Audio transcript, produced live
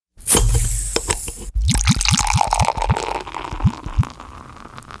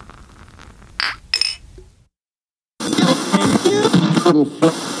Des,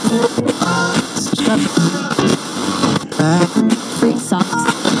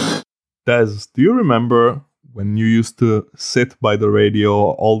 do you remember when you used to sit by the radio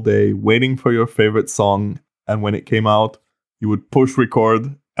all day waiting for your favorite song, and when it came out, you would push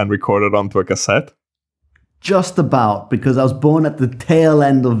record and record it onto a cassette? Just about, because I was born at the tail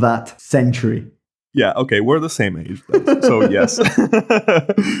end of that century. Yeah, okay, we're the same age then. So yes.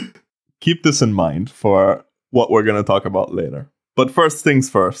 Keep this in mind for what we're going to talk about later. But first things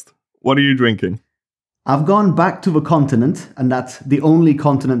first, what are you drinking? I've gone back to the continent, and that's the only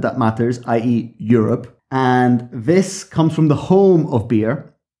continent that matters, i.e. Europe. And this comes from the home of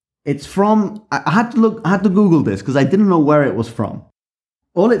beer. It's from, I had to Google this because I didn't know where it was from.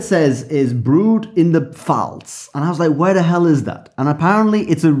 All it says is brewed in the Pfalz. And I was like, where the hell is that? And apparently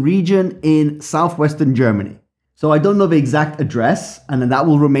it's a region in southwestern Germany. So I don't know the exact address, and then that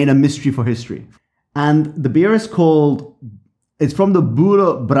will remain a mystery for history. And the beer is it's from the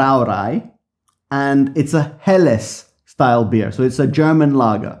Bure Brauerei, and it's a Helles style beer. So it's a German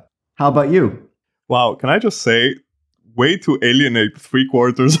lager. How about you? Wow, can I just say, way to alienate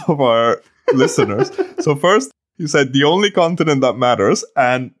 3/4 of our listeners. So first, you said the only continent that matters,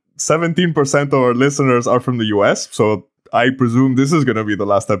 and 17% of our listeners are from the US, so I presume this is going to be the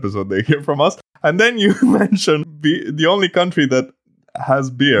last episode they hear from us. And then you mentioned the only country that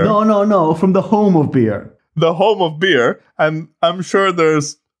has beer. No, from the home of beer. The home of beer, and I'm sure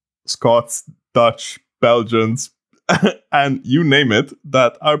there's Scots, Dutch, Belgians, and you name it,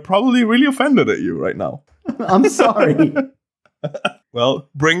 that are probably really offended at you right now. I'm sorry. Well,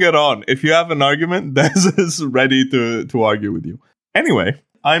 bring it on. If you have an argument, Des is ready to argue with you. Anyway,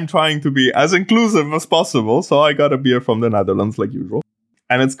 I'm trying to be as inclusive as possible, so I got a beer from the Netherlands like usual.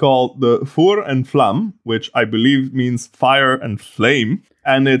 And it's called the Vuur en Vlam, which I believe means fire and flame,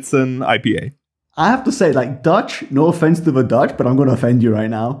 and it's an IPA. I have to say, like, Dutch, no offense to the Dutch, but I'm going to offend you right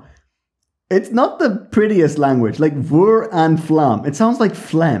now. It's not the prettiest language. Like, Vuur en Vlam. It sounds like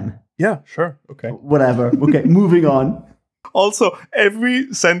phlegm. Yeah, sure. Okay. Whatever. Okay, moving on. Also,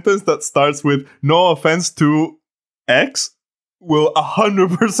 every sentence that starts with no offense to X will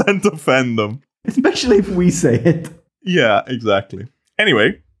 100% offend them. Especially if we say it. Yeah, exactly.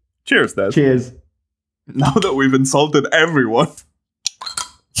 Anyway, cheers, Des. Cheers. Now that we've insulted everyone.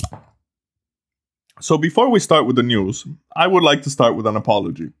 So before we start with the news, I would like to start with an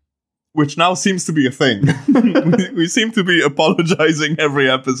apology, which now seems to be a thing. we seem to be apologizing every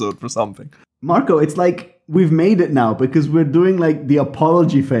episode for something. Marco, it's like we've made it now because we're doing like the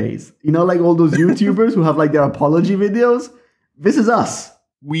apology phase. You know, like all those YouTubers who have like their apology videos? This is us.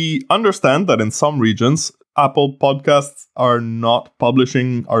 We understand that in some regions, Apple Podcasts are not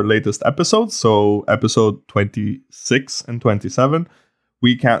publishing our latest episodes. So episode 26 and 27,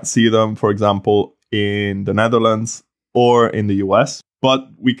 we can't see them, for example, in the Netherlands or in the US, but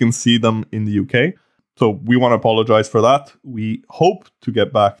we can see them in the UK. So we want to apologize for that. We hope to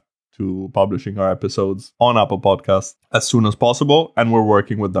get back to publishing our episodes on Apple Podcasts as soon as possible, and we're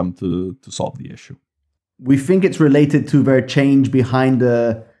working with them to solve the issue. We think it's related to their change behind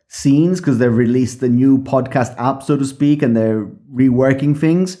the scenes because they've released the new podcast app, so to speak, and they're reworking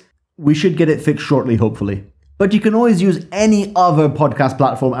things. We should get it fixed shortly, hopefully. But you can always use any other podcast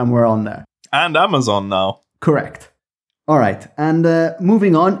platform, and we're on there. And Amazon now. Correct. All right. And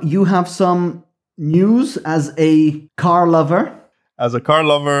moving on, you have some news as a car lover. As a car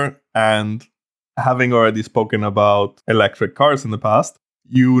lover, and having already spoken about electric cars in the past,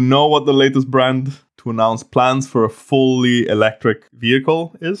 you know what the latest brand to announce plans for a fully electric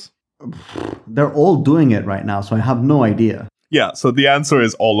vehicle is? They're all doing it right now, so I have no idea. Yeah, so the answer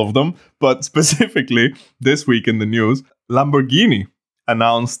is all of them. But specifically, this week in the news, Lamborghini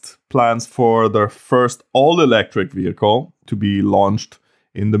announced plans for their first all-electric vehicle to be launched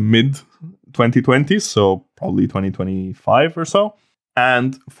in the mid-2020s, so probably 2025 or so.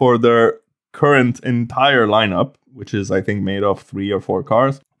 And for their current entire lineup, which is, I think, made of 3 or 4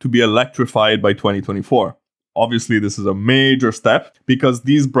 cars, to be electrified by 2024. Obviously, this is a major step because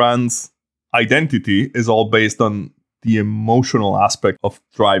these brands' identity is all based on the emotional aspect of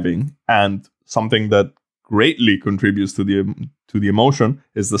driving, and something that greatly contributes to the emotion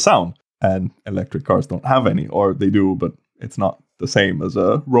is the sound. And electric cars don't have any, or they do, but it's not the same as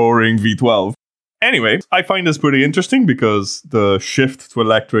a roaring V12. Anyway, I find this pretty interesting because the shift to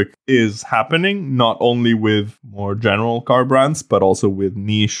electric is happening not only with more general car brands, but also with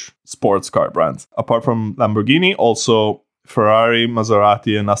niche sports car brands. Apart from Lamborghini, also Ferrari,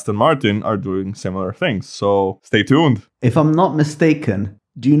 Maserati, and Aston Martin are doing similar things. So stay tuned. If I'm not mistaken,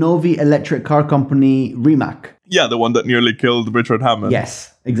 do you know the electric car company Rimac? Yeah, the one that nearly killed Richard Hammond.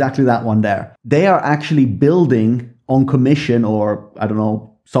 Yes, exactly that one there. They are actually building on commission or, I don't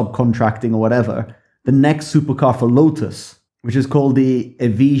know, subcontracting or whatever, the next supercar for Lotus, which is called the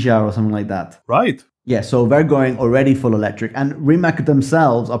Evija or something like that. Right. Yeah, so they're going already full electric. And Rimac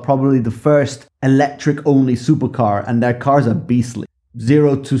themselves are probably the first electric-only supercar, and their cars are beastly.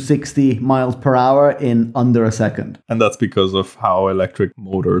 0 to 60 miles per hour in under a second. And that's because of how electric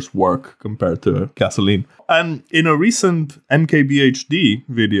motors work compared to gasoline. And in a recent MKBHD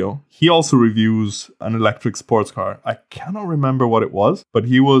video, he also reviews an electric sports car. I cannot remember what it was, but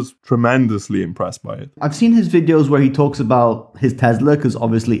he was tremendously impressed by it. I've seen his videos where he talks about his Tesla, because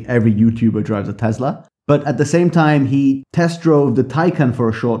obviously every YouTuber drives a Tesla. But at the same time, he test drove the Taycan for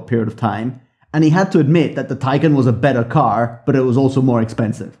a short period of time. And he had to admit that the Taycan was a better car, but it was also more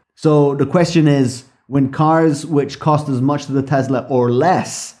expensive. So the question is, when cars which cost as much as the Tesla or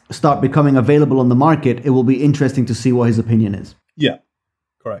less start becoming available on the market, it will be interesting to see what his opinion is. Yeah,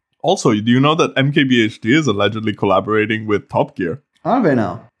 correct. Also, do you know that MKBHD is allegedly collaborating with Top Gear? Are they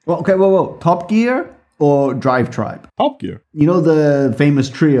now? Well, okay, whoa. Top Gear or Drive Tribe? Top Gear. You know the famous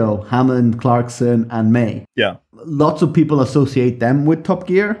trio, Hammond, Clarkson, and May? Yeah. Lots of people associate them with Top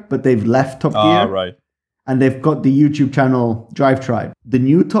Gear, but they've left Top Gear. Ah, right. And they've got the YouTube channel Drive Tribe. The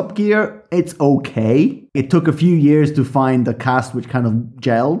new Top Gear, it's okay. It took a few years to find a cast which kind of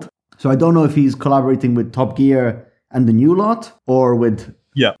gelled. So I don't know if he's collaborating with Top Gear and the new lot or with...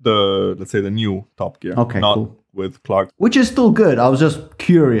 Yeah, let's say the new Top Gear. Okay, not cool. with Clark. Which is still good. I was just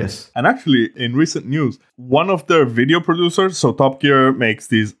curious. And actually, in recent news, one of their video producers, so Top Gear makes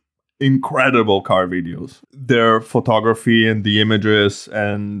these incredible car videos. Their photography and the images,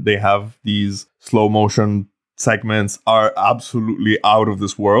 and they have these slow motion segments are absolutely out of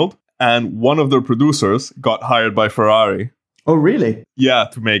this world. And one of their producers got hired by Ferrari. Oh, really? Yeah,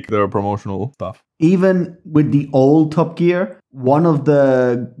 to make their promotional stuff. Even with the old Top Gear, one of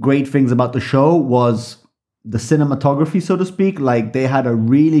the great things about the show was the cinematography, so to speak. Like, they had a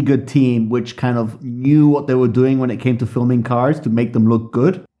really good team which kind of knew what they were doing when it came to filming cars to make them look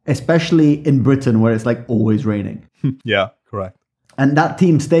good, especially in Britain where it's like always raining. Yeah, correct. And that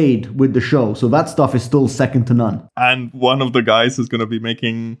team stayed with the show, so that stuff is still second to none. And one of the guys is going to be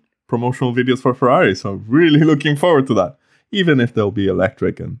making promotional videos for Ferrari, so really looking forward to that, even if they'll be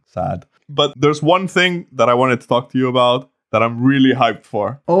electric and sad. But there's one thing that I wanted to talk to you about that I'm really hyped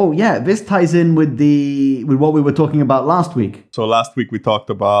for. Oh yeah, this ties in with what we were talking about last week. So last week we talked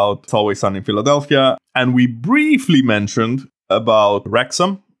about It's Always Sunny in Philadelphia, and we briefly mentioned about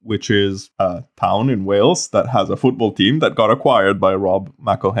Wrexham, which is a town in Wales that has a football team that got acquired by Rob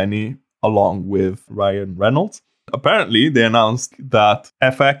McElhenney along with Ryan Reynolds. Apparently, they announced that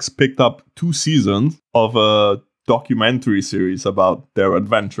FX picked up 2 seasons of a documentary series about their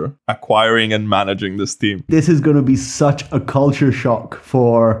adventure, acquiring and managing this team. This is going to be such a culture shock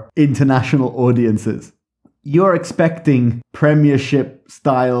for international audiences. You're expecting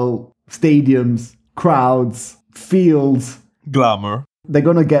Premiership-style stadiums, crowds, fields. Glamour. They're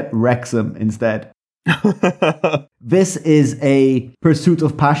going to get Wrexham instead. This is a pursuit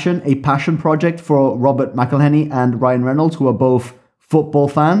of passion, a passion project for Robert McElhenney and Ryan Reynolds, who are both football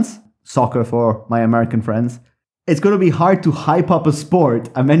fans, soccer for my American friends. It's going to be hard to hype up a sport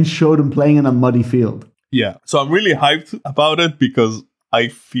and then show them playing in a muddy field. Yeah, so I'm really hyped about it because I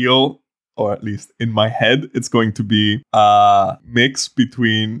feel, or at least in my head, it's going to be a mix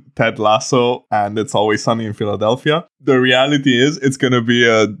between Ted Lasso and It's Always Sunny in Philadelphia. The reality is it's going to be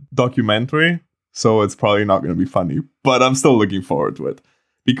a documentary, so it's probably not going to be funny, but I'm still looking forward to it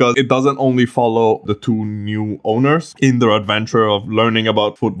because it doesn't only follow the 2 new owners in their adventure of learning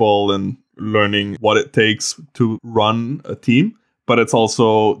about football and learning what it takes to run a team, but it's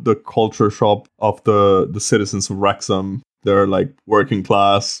also the culture shock of the citizens of Wrexham. They're like working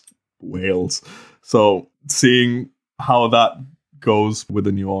class Wales. So seeing how that goes with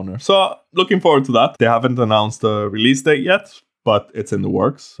the new owner. So looking forward to that. They haven't announced a release date yet, but it's in the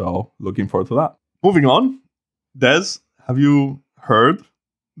works. So looking forward to that. Moving on. Des, have you heard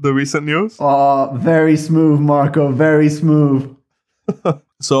the recent news? Oh, very smooth, Marco. Very smooth.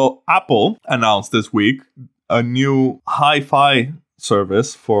 So Apple announced this week a new hi-fi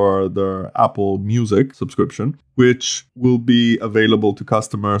service for their Apple Music subscription, which will be available to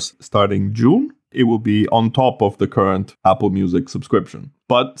customers starting June. It will be on top of the current Apple Music subscription,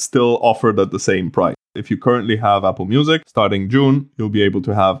 but still offered at the same price. If you currently have Apple Music, starting June, you'll be able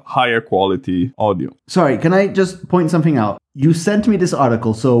to have higher quality audio. Sorry, can I just point something out? You sent me this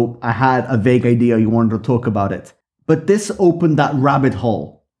article, so I had a vague idea you wanted to talk about it. But this opened that rabbit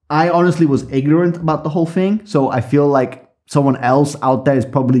hole. I honestly was ignorant about the whole thing, so I feel like someone else out there is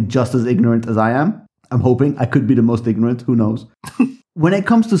probably just as ignorant as I am. I'm hoping I could be the most ignorant, who knows. When it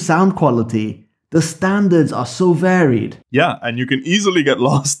comes to sound quality, The standards are so varied. Yeah, and you can easily get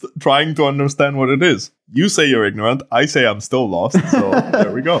lost trying to understand what it is. You say you're ignorant, I say I'm still lost, so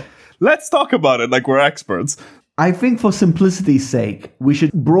there we go. Let's talk about it like we're experts. I think for simplicity's sake, we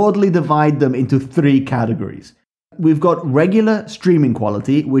should broadly divide them into 3 categories. We've got regular streaming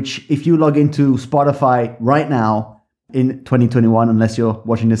quality, which if you log into Spotify right now in 2021, unless you're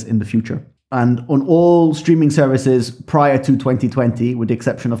watching this in the future, and on all streaming services prior to 2020, with the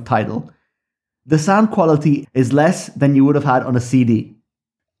exception of Tidal, the sound quality is less than you would have had on a CD.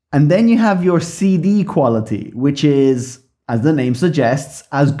 And then you have your CD quality, which is, as the name suggests,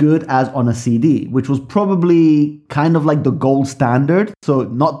 as good as on a CD, which was probably kind of like the gold standard. So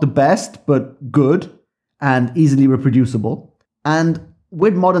not the best, but good and easily reproducible. And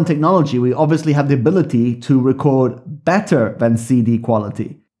with modern technology, we obviously have the ability to record better than CD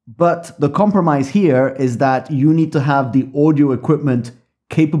quality. But the compromise here is that you need to have the audio equipment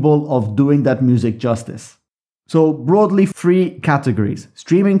capable of doing that music justice. So broadly 3 categories: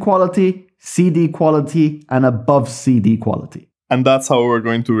 streaming quality, CD quality, and above CD quality. And that's how we're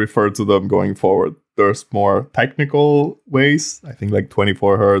going to refer to them going forward. There's more technical ways, I think like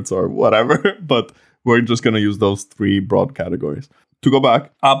 24 hertz or whatever, but we're just going to use those 3 broad categories. To go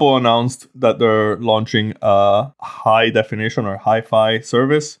back, Apple announced that they're launching a high definition or hi-fi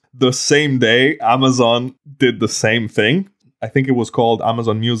service. The same day, Amazon did the same thing. I think it was called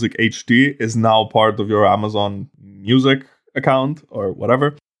Amazon Music HD, is now part of your Amazon Music account or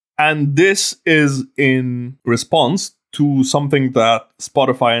whatever. And this is in response to something that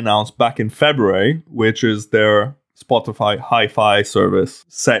Spotify announced back in February, which is their Spotify Hi-Fi service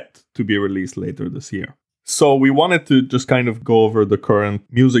set to be released later this year. So we wanted to just kind of go over the current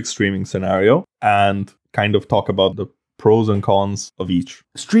music streaming scenario and kind of talk about the pros and cons of each.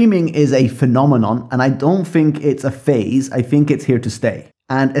 Streaming is a phenomenon, and I don't think it's a phase. I think it's here to stay.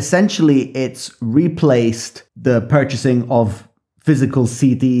 And essentially, it's replaced the purchasing of physical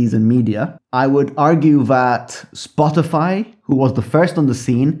CDs and media. I would argue that Spotify, who was the first on the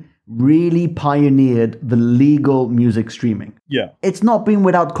scene, really pioneered the legal music streaming. Yeah. It's not been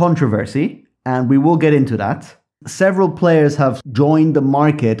without controversy, and we will get into that. Several players have joined the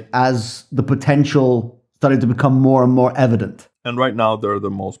market as the potential started to become more and more evident. And right now, they're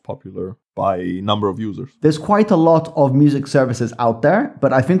the most popular by number of users. There's quite a lot of music services out there,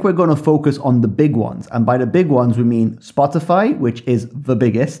 but I think we're going to focus on the big ones. And by the big ones, we mean Spotify, which is the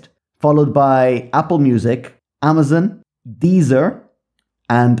biggest, followed by Apple Music, Amazon, Deezer,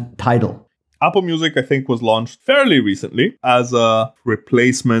 and Tidal. Apple Music, I think, was launched fairly recently as a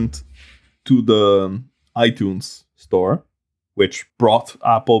replacement to the iTunes store, which brought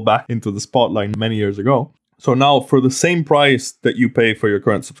Apple back into the spotlight many years ago. So now, for the same price that you pay for your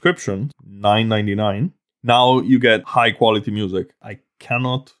current subscription, $9.99, now you get high-quality music. I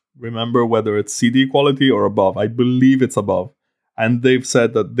cannot remember whether it's CD quality or above. I believe it's above. And they've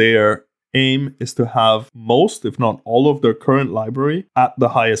said that their aim is to have most, if not all, of their current library at the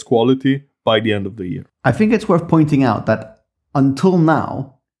highest quality by the end of the year. I think it's worth pointing out that until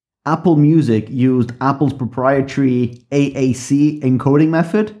now, Apple Music used Apple's proprietary AAC encoding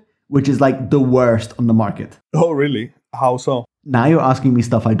method, which is like the worst on the market. Oh, really? How so? Now you're asking me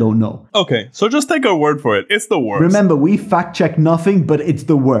stuff I don't know. Okay, so just take our word for it. It's the worst. Remember, we fact check nothing, but it's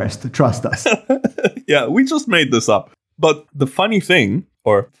the worst. Trust us. Yeah, we just made this up. But the funny thing,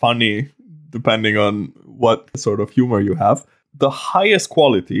 or funny depending on what sort of humor you have, the highest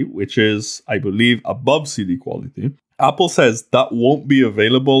quality, which is, I believe, above CD quality, Apple says that won't be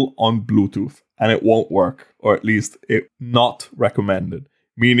available on Bluetooth and it won't work, or at least it's not recommended.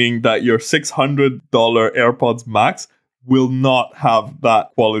 Meaning that your $600 AirPods Max will not have that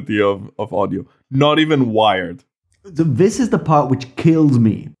quality of audio, not even wired. So this is the part which kills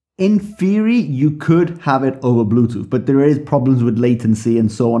me. In theory, you could have it over Bluetooth, but there is problems with latency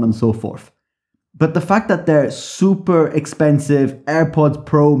and so on and so forth. But the fact that they're super expensive AirPods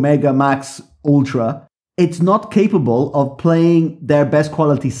Pro, Mega, Max, Ultra, it's not capable of playing their best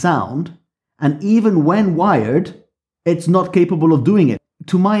quality sound. And even when wired, it's not capable of doing it.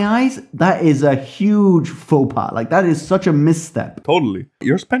 To my eyes, that is a huge faux pas. Like, that is such a misstep. Totally.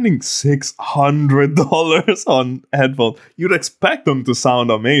 You're spending $600 on headphones. You'd expect them to sound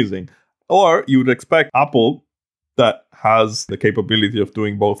amazing. Or you'd expect Apple, that has the capability of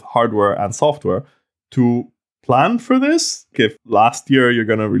doing both hardware and software, to plan for this. If last year you're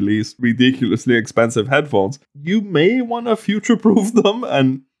going to release ridiculously expensive headphones, you may want to future-proof them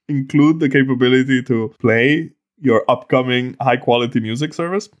and include the capability to play your upcoming high-quality music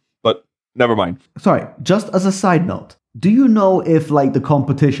service, but never mind. Sorry, just as a side note, do you know if like the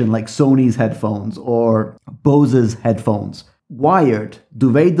competition, like Sony's headphones or Bose's headphones, wired,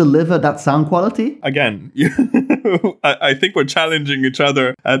 do they deliver that sound quality? Again, I think we're challenging each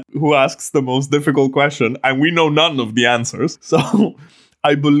other at who asks the most difficult question, and we know none of the answers. So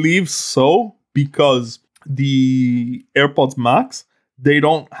I believe so, because the AirPods Max, they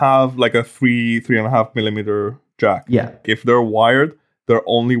don't have like a 3.5 millimeter jack. Yeah. If they're wired, they're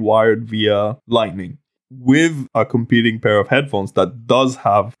only wired via Lightning. With a competing pair of headphones that does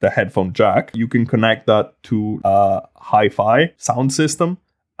have the headphone jack, you can connect that to a hi-fi sound system,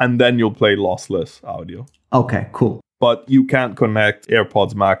 and then you'll play lossless audio. Okay, cool. But you can't connect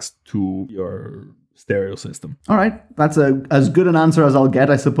AirPods Max to your stereo system. All right. That's as good an answer as I'll get,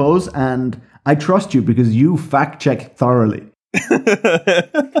 I suppose. And I trust you because you fact-check thoroughly.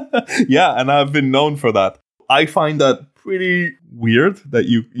 Yeah, and I've been known for that. I find that pretty weird that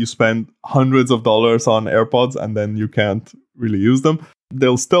you spend hundreds of dollars on AirPods and then you can't really use them.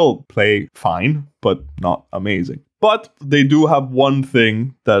 They'll still play fine, but not amazing. But they do have one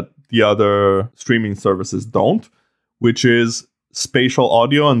thing that the other streaming services don't, which is spatial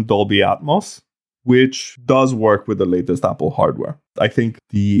audio and Dolby Atmos, which does work with the latest Apple hardware. I think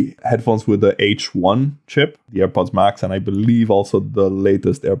the headphones with the H1 chip, the AirPods Max, and I believe also the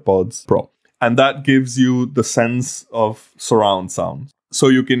latest AirPods Pro. And that gives you the sense of surround sound. So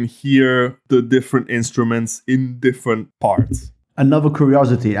you can hear the different instruments in different parts. Another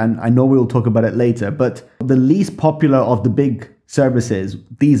curiosity, and I know we'll talk about it later, but the least popular of the big services,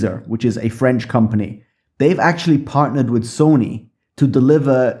 Deezer, which is a French company, they've actually partnered with Sony to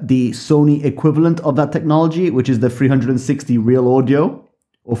deliver the Sony equivalent of that technology, which is the 360 Real Audio,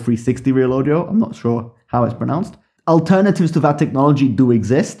 or 360 Real Audio, I'm not sure how it's pronounced. Alternatives to that technology do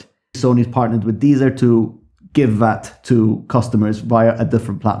exist. Sony's partnered with Deezer to give that to customers via a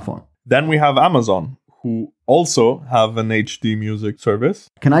different platform. Then we have Amazon, who also have an HD music service.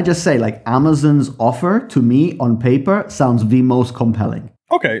 Can I just say, like, Amazon's offer to me on paper sounds the most compelling.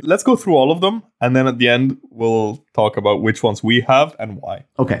 Okay, let's go through all of them. And then at the end, we'll talk about which ones we have and why.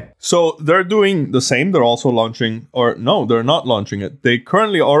 Okay. So they're doing the same. They're also launching, or no, they're not launching it. They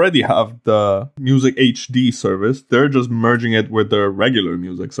currently already have the Music HD service. They're just merging it with their regular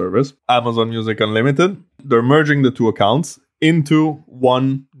music service, Amazon Music Unlimited. They're merging the two accounts into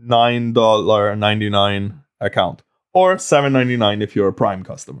one $9.99 account, or $7.99 if you're a Prime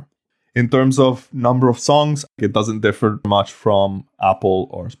customer. In terms of number of songs, it doesn't differ much from Apple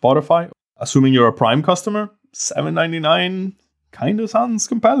or Spotify. Assuming you're a Prime customer, $7.99 kind of sounds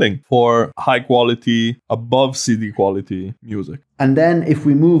compelling for high quality, above CD quality music. And then if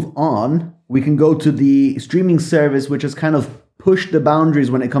we move on, we can go to the streaming service, which has kind of pushed the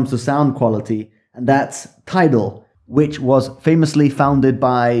boundaries when it comes to sound quality. And that's Tidal, which was famously founded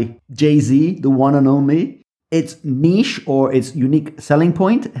by Jay-Z, the one and only. Its niche or its unique selling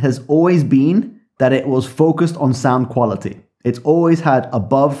point has always been that it was focused on sound quality. It's always had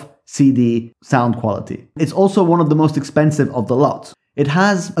above CD sound quality. It's also one of the most expensive of the lot. It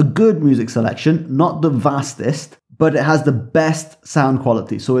has a good music selection, not the vastest, but it has the best sound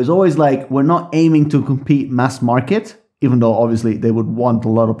quality. So it's always like, we're not aiming to compete mass market, even though obviously they would want a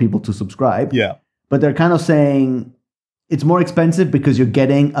lot of people to subscribe. Yeah. But they're kind of saying it's more expensive because you're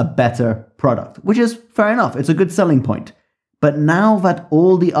getting a better product, which is fair enough. It's a good selling point. But now that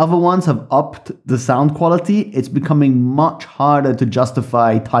all the other ones have upped the sound quality, it's becoming much harder to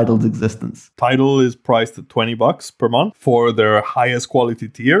justify Tidal's existence. Tidal is priced at $20 per month for their highest quality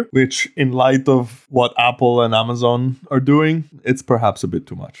tier, which in light of what Apple and Amazon are doing, it's perhaps a bit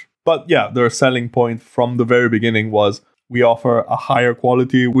too much. But yeah, their selling point from the very beginning was, we offer a higher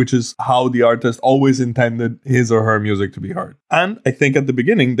quality, which is how the artist always intended his or her music to be heard. And I think at the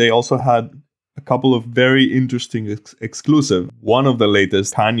beginning, they also had a couple of very interesting exclusive. One of the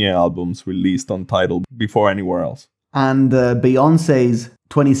latest Kanye albums released on Tidal before anywhere else. And Beyonce's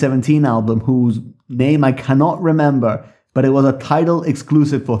 2017 album, whose name I cannot remember, but it was a Tidal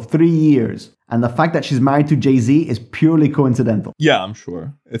exclusive for 3 years. And the fact that she's married to Jay-Z is purely coincidental. Yeah, I'm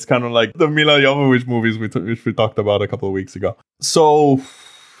sure. It's kind of like the Mila Jovovich movies which we talked about a couple of weeks ago. So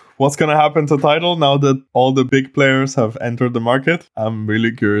what's going to happen to Tidal now that all the big players have entered the market? I'm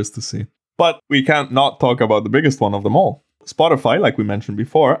really curious to see. But we can't not talk about the biggest one of them all. Spotify, like we mentioned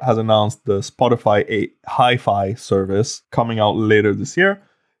before, has announced the Spotify Hi-Fi service coming out later this year.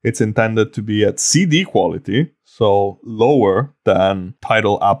 It's intended to be at CD quality, so lower than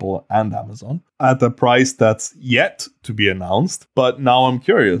Tidal, Apple, and Amazon, at a price that's yet to be announced. But now I'm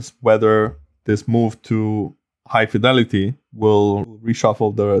curious whether this move to high fidelity will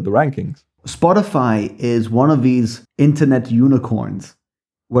reshuffle the rankings. Spotify is one of these internet unicorns,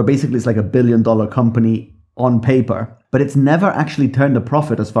 where basically it's like $1 billion company on paper. but it's never actually turned a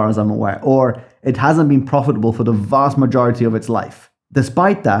profit as far as I'm aware, or it hasn't been profitable for the vast majority of its life.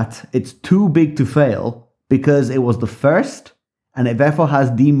 Despite that, it's too big to fail because it was the first and it therefore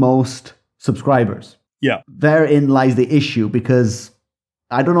has the most subscribers. Yeah. Therein lies the issue, because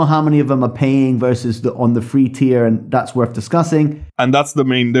I don't know how many of them are paying versus on the free tier, and that's worth discussing. And that's the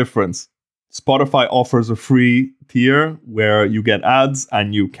main difference. Spotify offers a free tier where you get ads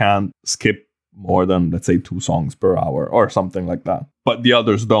and you can't skip more than, let's say, 2 songs per hour or something like that. But the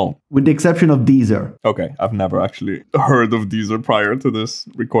others don't. With the exception of Deezer. Okay, I've never actually heard of Deezer prior to this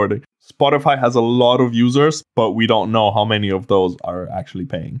recording. Spotify has a lot of users, but we don't know how many of those are actually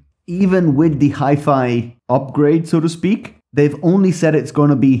paying. Even with the hi-fi upgrade, so to speak, they've only said it's going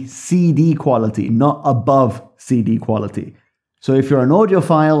to be CD quality, not above CD quality. So if you're an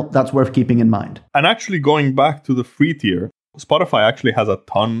audiophile, that's worth keeping in mind. And actually going back to the free tier, Spotify actually has a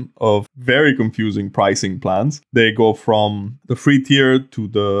ton of very confusing pricing plans. They go from the free tier to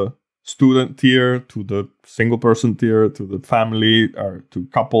the student tier to the single person tier to the family or to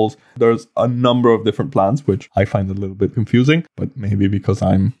couples. There's a number of different plans, which I find a little bit confusing, but maybe because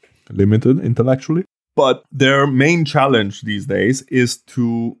I'm limited intellectually. But their main challenge these days is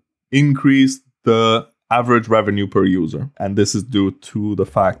to increase the average revenue per user. And this is due to the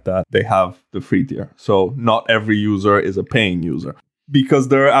fact that they have the free tier. So not every user is a paying user. Because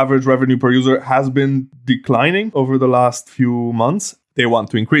their average revenue per user has been declining over the last few months, they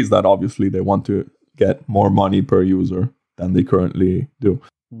want to increase that. Obviously, they want to get more money per user than they currently do.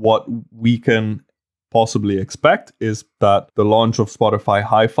 What we can possibly expect is that the launch of Spotify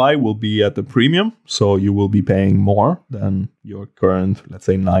Hi-Fi will be at the premium, so you will be paying more than your current, let's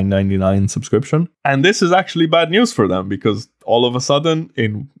say, $9.99 subscription. And this is actually bad news for them, because all of a sudden,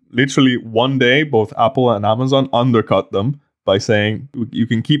 in literally one day, both Apple and Amazon undercut them by saying you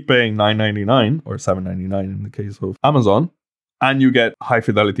can keep paying $9.99 or $7.99 in the case of Amazon, and you get high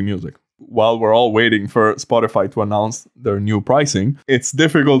fidelity music. While we're all waiting for Spotify to announce their new pricing, it's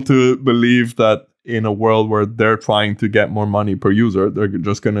difficult to believe that in a world where they're trying to get more money per user, they're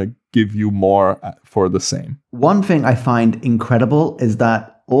just going to give you more for the same. One thing I find incredible is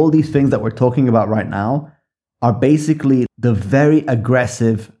that all these things that we're talking about right now are basically the very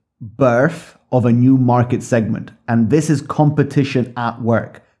aggressive birth of a new market segment. And this is competition at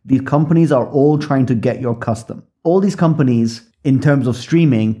work. These companies are all trying to get your custom. All these companies, in terms of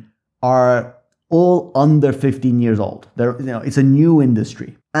streaming, are all under 15 years old. It's a new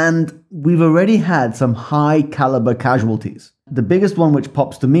industry. And we've already had some high caliber casualties. The biggest one which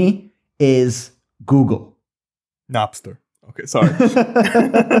pops to me is Google. Napster. Okay, sorry.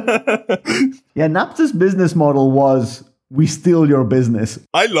 Yeah, Napster's business model was, we steal your business.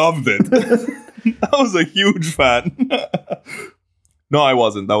 I loved it. I was a huge fan. No, I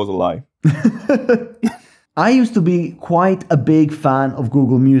wasn't. That was a lie. I used to be quite a big fan of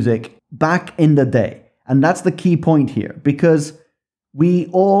Google Music back in the day. And that's the key point here, because we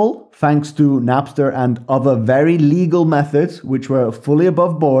all, thanks to Napster and other very legal methods, which were fully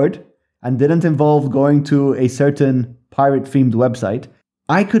above board and didn't involve going to a certain pirate-themed website,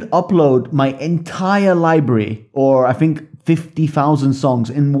 I could upload my entire library, or I think 50,000 songs,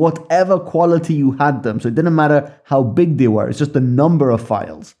 in whatever quality you had them. So it didn't matter how big they were. It's just the number of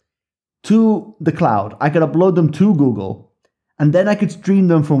files to the cloud. I could upload them to Google, and then I could stream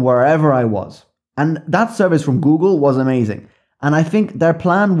them from wherever I was. And that service from Google was amazing. And I think their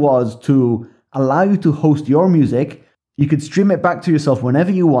plan was to allow you to host your music. You could stream it back to yourself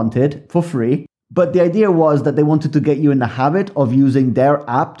whenever you wanted for free. But the idea was that they wanted to get you in the habit of using their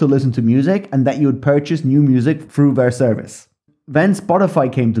app to listen to music, and that you would purchase new music through their service. Then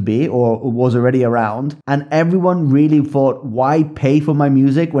Spotify came to be, or was already around, and everyone really thought, why pay for my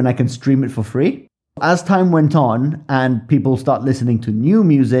music when I can stream it for free? As time went on and people start listening to new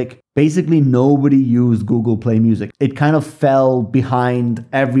music, basically nobody used Google Play Music. It kind of fell behind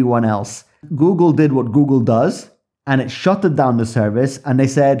everyone else. Google did what Google does, and it shuttered down the service, and they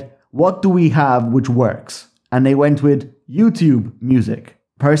said, what do we have which works? And they went with YouTube Music.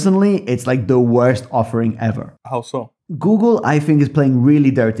 Personally, it's like the worst offering ever. How so? Google, I think, is playing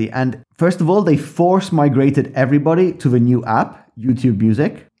really dirty. And first of all, they force migrated everybody to the new app, YouTube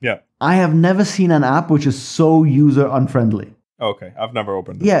Music. Yeah. I have never seen an app which is so user unfriendly. Okay, I've never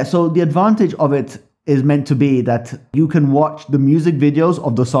opened it. Yeah, so the advantage of it is meant to be that you can watch the music videos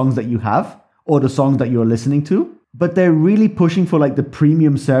of the songs that you have, or the songs that you're listening to. But they're really pushing for like the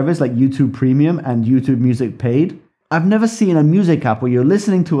premium service, like YouTube Premium and YouTube Music Paid. I've never seen a music app where you're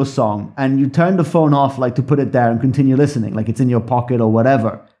listening to a song and you turn the phone off, like to put it there and continue listening, like it's in your pocket or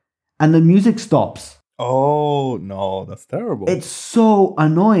whatever, and the music stops. Oh, no, that's terrible. It's so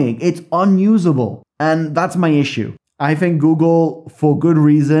annoying. It's unusable. And that's my issue. I think Google, for good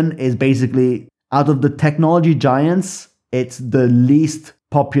reason, is basically, out of the technology giants, it's the least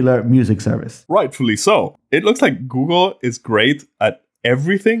popular music service. Rightfully so. It looks like Google is great at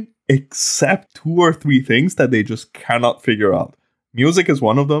everything except 2 or 3 things that they just cannot figure out. Music is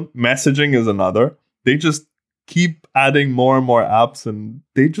one of them. Messaging is another. They just keep adding more and more apps and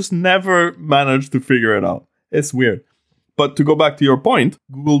they just never manage to figure it out. It's weird. But to go back to your point,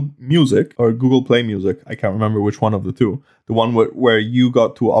 Google Music or Google Play Music, I can't remember which one of the two, the one where you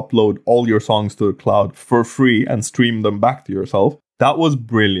got to upload all your songs to the cloud for free and stream them back to yourself, that was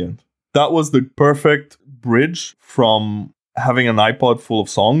brilliant. That was the perfect bridge from having an iPod full of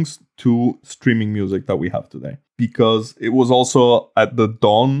songs to streaming music that we have today. Because it was also at the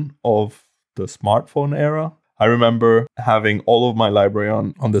dawn of the smartphone era. I remember having all of my library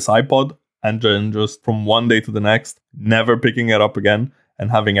on this iPod and then just from one day to the next, never picking it up again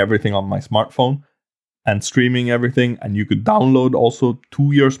and having everything on my smartphone and streaming everything. And you could download also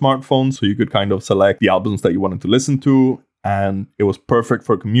to your smartphone. So you could kind of select the albums that you wanted to listen to. And it was perfect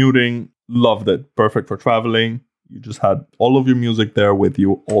for commuting. Loved it. Perfect for traveling. You just had all of your music there with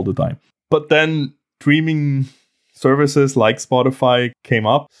you all the time. But then streaming services like Spotify came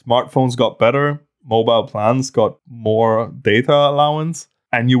up. Smartphones got better. Mobile plans got more data allowance.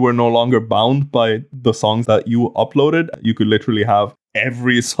 And you were no longer bound by the songs that you uploaded. You could literally have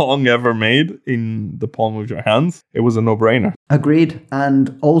every song ever made in the palm of your hands. It was a no-brainer. Agreed.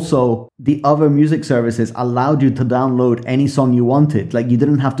 And also, the other music services allowed you to download any song you wanted. Like, you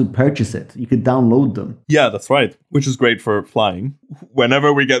didn't have to purchase it. You could download them. Yeah, that's right. Which is great for flying.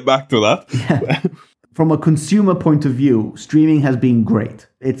 Whenever we get back to that. Yeah. From a consumer point of view, streaming has been great.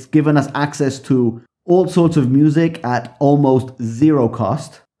 It's given us access to all sorts of music at almost zero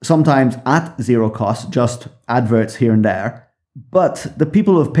cost, sometimes at zero cost, just adverts here and there. But the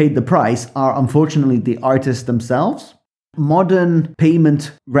people who have paid the price are unfortunately the artists themselves. Modern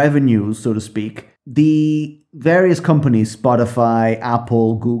payment revenues, so to speak, the various companies, Spotify,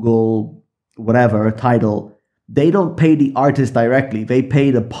 Apple, Google, whatever, Tidal, they don't pay the artist directly. They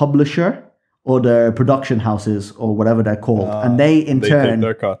pay the publisher or the production houses or whatever they're called. And they in turn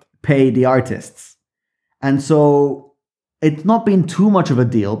pay the artists. And so it's not been too much of a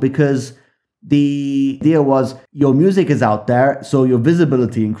deal because the idea was your music is out there, so your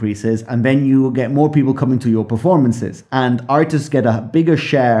visibility increases, and then you get more people coming to your performances, and artists get a bigger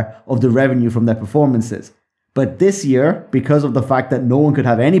share of the revenue from their performances. But this year, because of the fact that no one could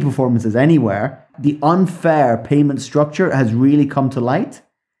have any performances anywhere, the unfair payment structure has really come to light.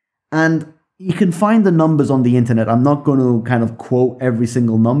 And you can find the numbers on the internet. I'm not going to kind of quote every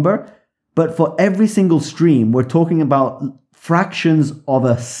single number, but for every single stream, we're talking about fractions of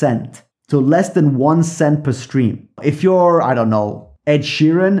a cent. So less than 1 cent per stream. If you're, I don't know, Ed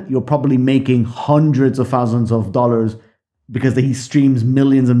Sheeran, you're probably making hundreds of thousands of dollars because he streams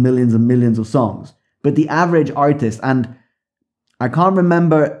millions and millions and millions of songs. But the average artist, and I can't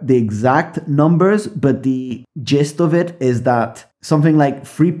remember the exact numbers, but the gist of it is that something like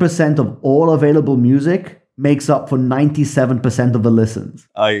 3% of all available music makes up for 97% of the listens.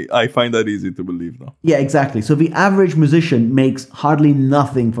 I find that easy to believe, though. Yeah, exactly. So the average musician makes hardly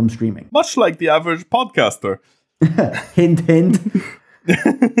nothing from streaming. Much like the average podcaster. Hint, hint.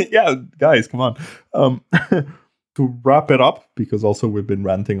 Yeah, guys, come on. To wrap it up, because also we've been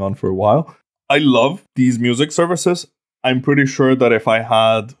ranting on for a while, I love these music services. I'm pretty sure that if I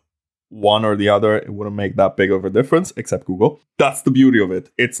had one or the other, it wouldn't make that big of a difference, except Google. That's the beauty of it.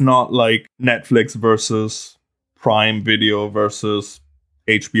 It's not like Netflix versus Prime Video versus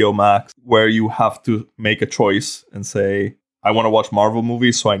HBO Max, where you have to make a choice and say, I want to watch Marvel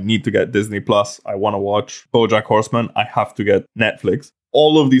movies, so I need to get Disney Plus. I want to watch BoJack Horseman, I have to get Netflix.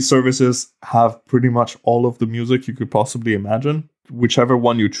 All of these services have pretty much all of the music you could possibly imagine. Whichever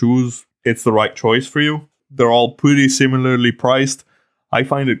one you choose, it's the right choice for you. They're all pretty similarly priced. I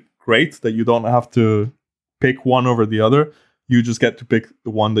find it great that you don't have to pick one over the other. You just get to pick the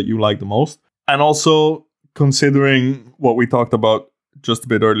one that you like the most. And also, considering what we talked about just a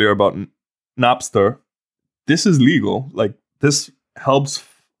bit earlier about Napster, this is legal. Like, this helps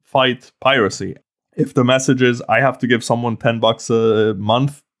fight piracy. If the message is, I have to give someone $10 a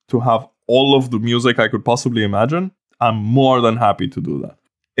month to have all of the music I could possibly imagine, I'm more than happy to do that.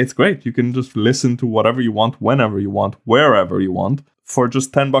 It's great. You can just listen to whatever you want, whenever you want, wherever you want, for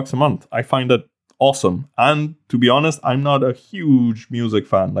just $10 a month. I find that awesome. And to be honest, I'm not a huge music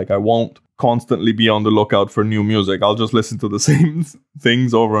fan. Like, I won't constantly be on the lookout for new music. I'll just listen to the same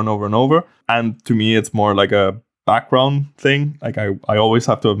things over and over and over. And to me, it's more like a background thing. Like, I always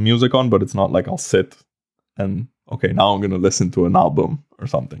have to have music on, but it's not like I'll sit and, okay, now I'm going to listen to an album or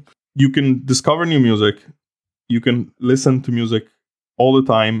something. You can discover new music. You can listen to music all the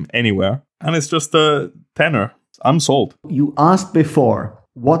time, anywhere. And it's just a tenner. I'm sold. You asked before,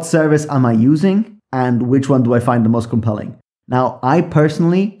 what service am I using and which one do I find the most compelling? Now, I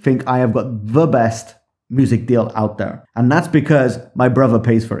personally think I have got the best music deal out there. And that's because my brother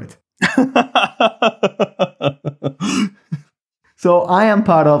pays for it. So I am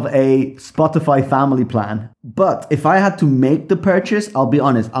part of a Spotify family plan. But if I had to make the purchase, I'll be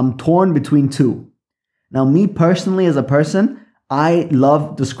honest, I'm torn between two. Now, me personally as a person, I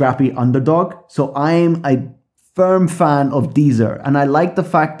love the scrappy underdog. So I'm a firm fan of Deezer. And I like the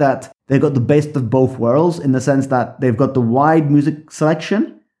fact that they've got the best of both worlds in the sense that they've got the wide music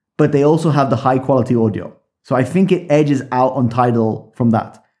selection, but they also have the high quality audio. So I think it edges out on Tidal from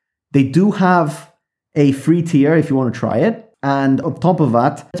that. They do have a free tier if you want to try it. And on top of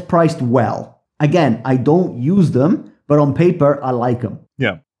that, it's priced well. Again, I don't use them, but on paper, I like them.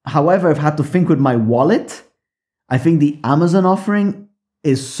 Yeah. However, if I had to think with my wallet, I think the Amazon offering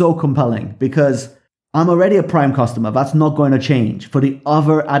is so compelling because I'm already a Prime customer. That's not going to change for the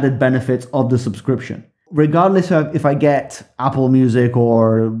other added benefits of the subscription. Regardless of if I get Apple Music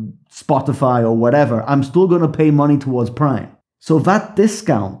or Spotify or whatever, I'm still going to pay money towards Prime. So that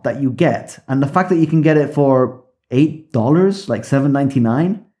discount that you get and the fact that you can get it for $8, like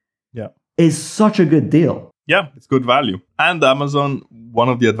 $7.99, is such a good deal. Yeah, it's good value. And Amazon, one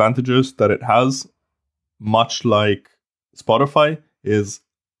of the advantages that it has, much like Spotify, is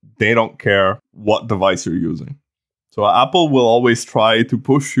they don't care what device you're using. So Apple will always try to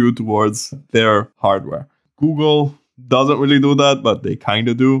push you towards their hardware. Google doesn't really do that, but they kind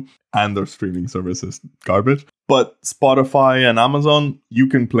of do. And their streaming service is garbage. But Spotify and Amazon, you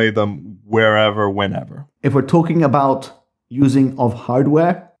can play them wherever, whenever. If we're talking about using of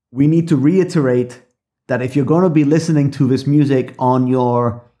hardware, we need to reiterate that if you're going to be listening to this music on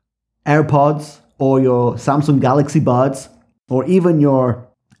your AirPods or your Samsung Galaxy Buds or even your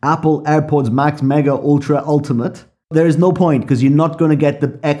Apple AirPods Max Mega Ultra Ultimate, there is no point because you're not going to get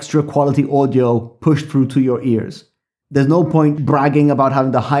the extra quality audio pushed through to your ears. There's no point bragging about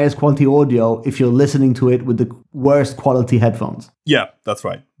having the highest quality audio if you're listening to it with the worst quality headphones. Yeah, that's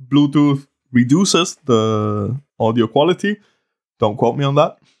right. Bluetooth reduces the audio quality. Don't quote me on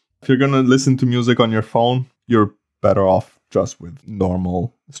that. If you're going to listen to music on your phone, you're better off just with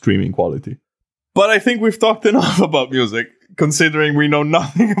normal streaming quality. But I think we've talked enough about music, considering we know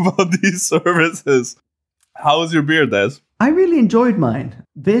nothing about these services. How's your beer, Des? I really enjoyed mine.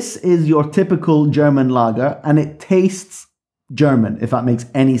 This is your typical German lager, and it tastes German, if that makes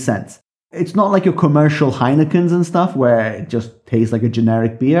any sense. It's not like your commercial Heinekens and stuff, where it just tastes like a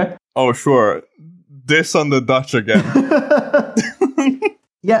generic beer. Oh, sure. This on the Dutch again.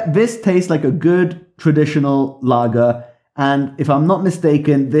 Yeah, this tastes like a good traditional lager. And if I'm not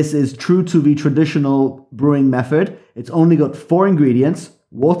mistaken, this is true to the traditional brewing method. It's only got 4 ingredients: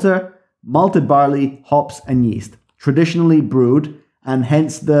 water, malted barley, hops, and yeast. Traditionally brewed, and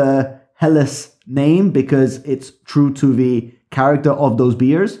hence the Helles name because it's true to the character of those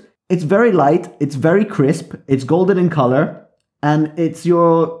beers. It's very light, it's very crisp, it's golden in color, and it's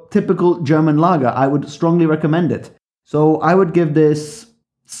your typical German lager. I would strongly recommend it. So I would give this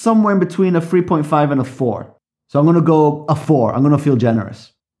somewhere in between a 3.5 and a 4. So I'm going to go a 4. I'm going to feel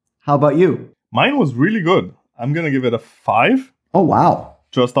generous. How about you? Mine was really good. I'm going to give it a 5. Oh, wow.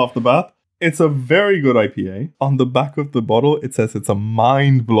 Just off the bat. It's a very good IPA. On the back of the bottle, it says it's a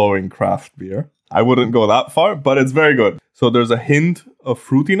mind-blowing craft beer. I wouldn't go that far, but it's very good. So there's a hint of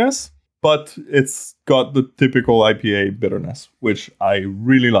fruitiness, but it's got the typical IPA bitterness, which I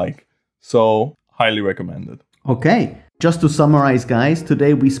really like. So highly recommended. Okay. Just to summarize, guys,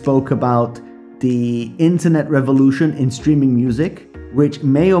 today we spoke about the internet revolution in streaming music, which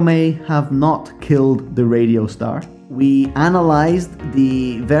may or may have not killed the radio star. We analyzed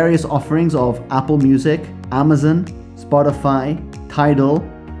the various offerings of Apple Music, Amazon, Spotify, Tidal,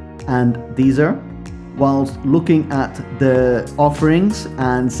 and Deezer, whilst looking at the offerings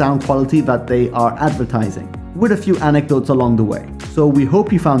and sound quality that they are advertising, with a few anecdotes along the way. So we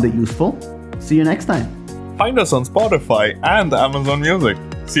hope you found it useful. See you next time. Find us on Spotify and Amazon Music.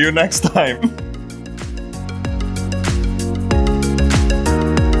 See you next time.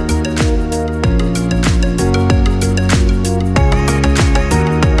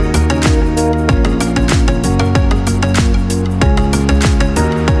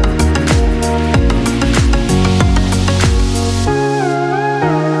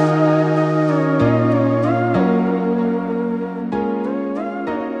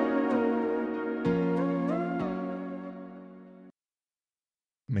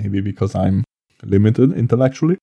 Maybe because I'm limited intellectually.